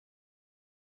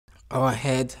our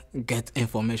head get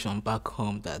information back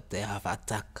home that they have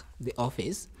attacked the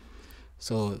office.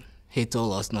 So he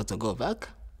told us not to go back,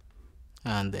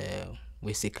 and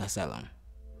we seek asylum.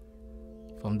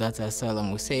 From that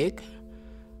asylum we seek,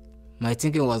 my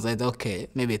thinking was that, okay,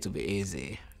 maybe it will be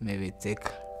easy. Maybe it take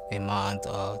a month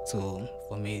or two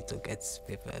for me to get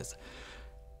papers.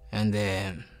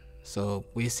 And so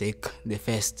we seek the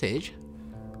first stage,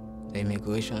 the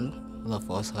immigration. All of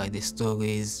us write the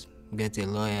stories, get the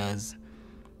lawyers,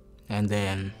 and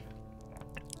then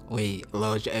we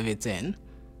lodge everything,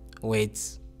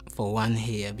 wait for 1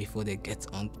 year before they get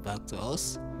on back to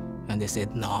us. And they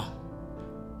said no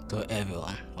to every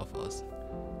one of us.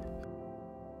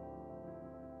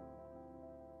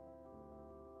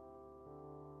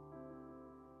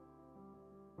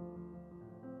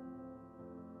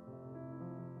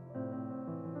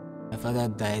 My father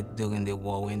died during the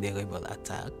war when the rebel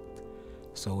attacked,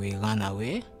 so we ran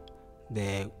away.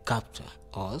 They captured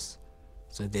us,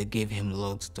 so they gave him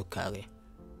loads to carry.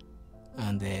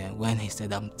 And when he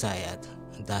said, "I'm tired,"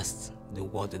 that's the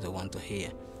word that they want to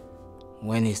hear.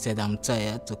 When he said, "I'm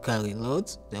tired," to carry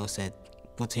loads, they said,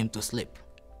 "Put him to sleep."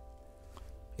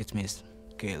 It means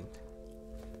killed.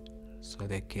 So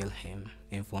they killed him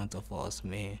in front of us,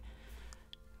 me,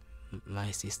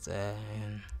 my sister,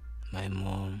 and my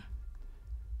mom.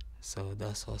 So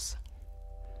that's us.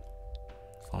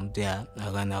 From there, I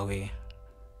ran away.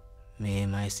 Me,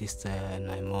 my sister, and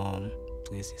my mom,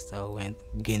 3 sisters went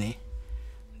Guinea,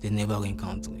 the neighboring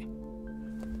country.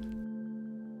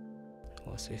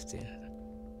 I was 15.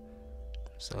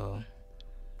 So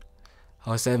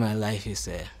outside my life is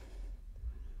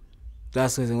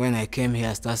that's the reason when I came here,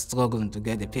 I started struggling to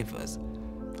get the papers.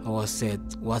 I was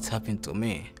said, what happened to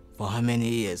me? For how many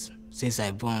years? Since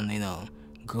I born,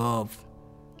 grew up,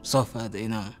 suffered,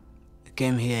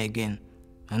 came here again.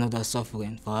 Another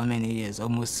suffering for how many years?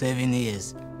 Almost 7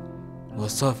 years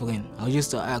was suffering. I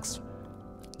used to ask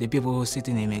the people who sit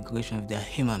in immigration if they are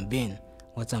human being,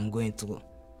 what I'm going through.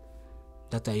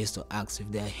 That I used to ask if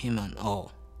they are human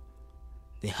or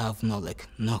they have no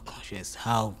conscience,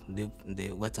 how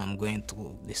what I'm going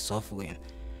through, the suffering.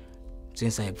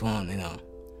 Since I born,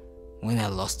 when I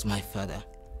lost my father.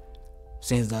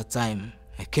 Since that time,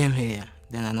 I came here,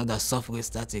 then another suffering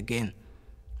starts again.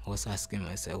 I was asking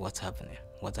myself, what's happening?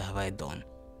 What have I done?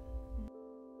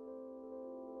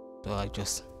 So I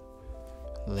just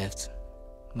left.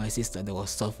 My sister, they was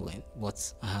suffering,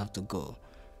 but I have to go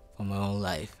for my own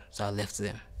life. So I left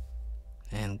them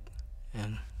and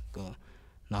go.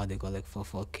 Now they got like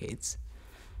four kids.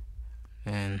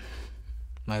 And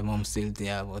my mom's still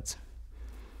there, but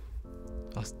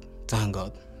thank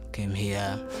God, came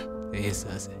here.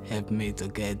 Jesus helped me to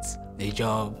get a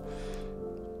job.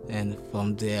 And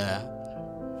from there,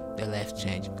 their life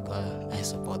changed because I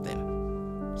support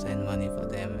them, send money for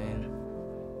them, and